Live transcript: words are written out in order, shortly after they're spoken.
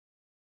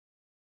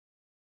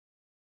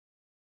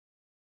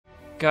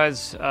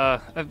Guys,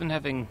 I've been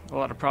having a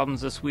lot of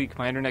problems this week.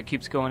 My internet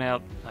keeps going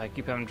out. I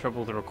keep having trouble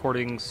with the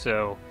recordings,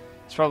 so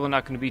it's probably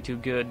not going to be too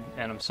good,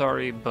 and I'm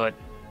sorry, but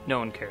no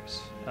one cares.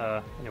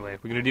 Anyway,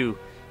 we're going to do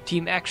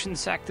Team Action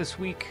Sack this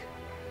week,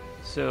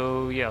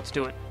 so yeah, let's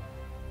do it.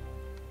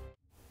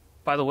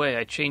 By the way,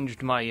 I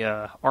changed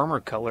my armor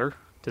color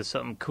to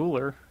something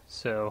cooler,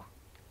 so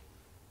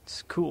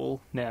it's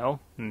cool now,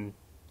 and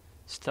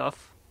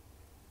stuff.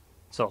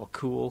 It's all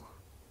cool.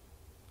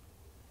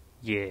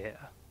 Yeah.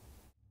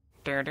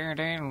 I want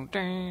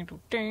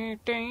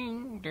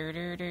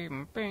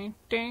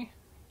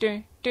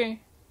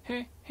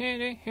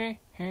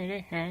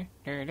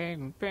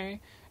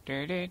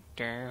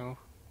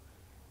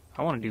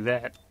to do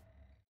that.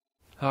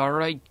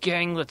 Alright,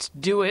 gang, let's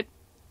do it.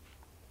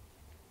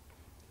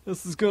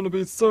 This is gonna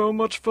be so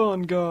much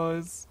fun,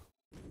 guys.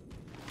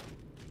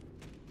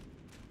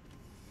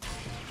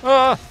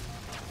 Ah!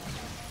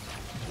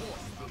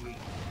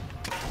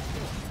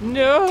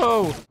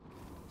 No!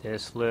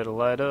 This little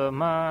light of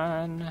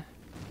mine,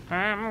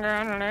 I'm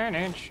gonna let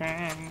it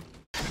shine.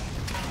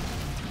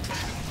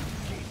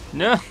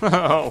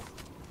 No!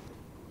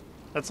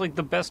 That's like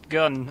the best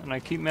gun, and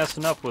I keep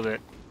messing up with it.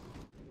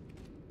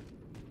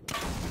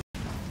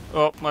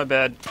 Oh, my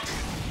bad.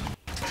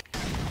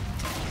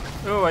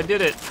 Oh, I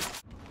did it!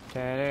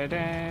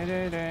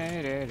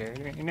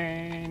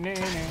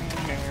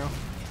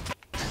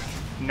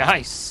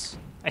 Nice!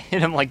 I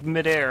hit him like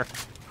midair.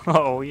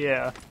 Oh,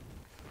 yeah.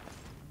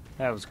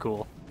 That was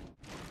cool.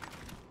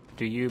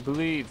 Do you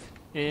believe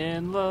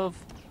in love?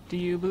 Do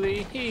you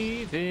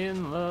believe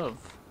in love?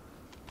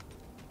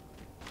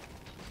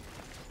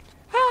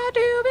 I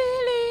do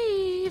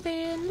believe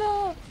in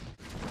love.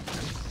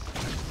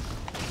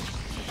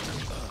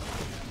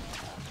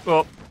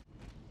 Oh.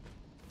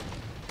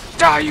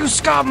 Die, you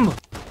scum!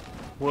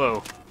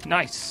 Whoa,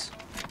 nice.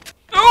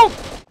 Oh!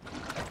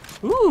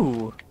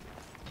 Ooh.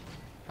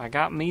 I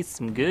got me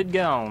some good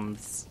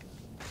guns.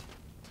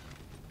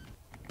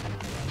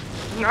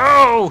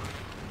 No!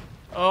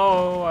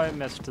 Oh, I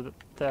messed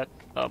that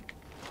up.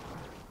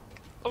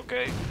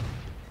 Okay.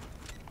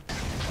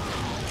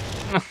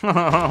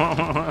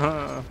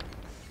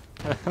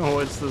 Oh,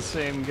 it's the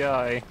same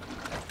guy.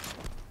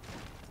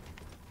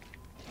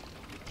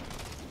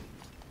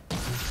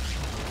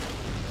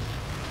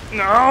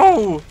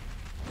 No!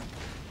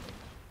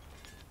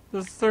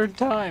 The third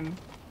time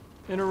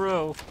in a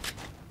row.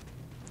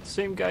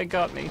 Same guy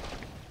got me.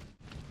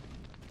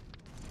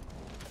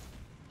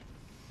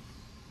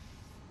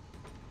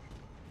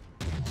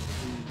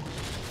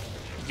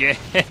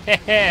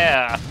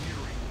 Yeah!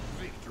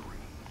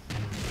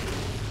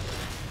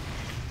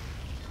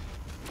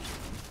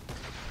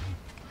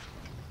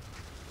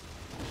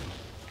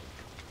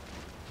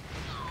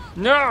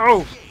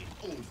 No!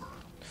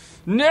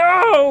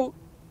 No!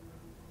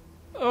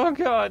 Oh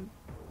god.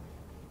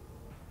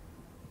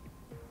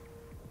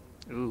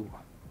 Ooh.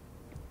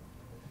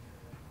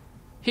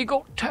 He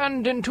got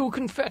turned into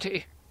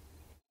confetti.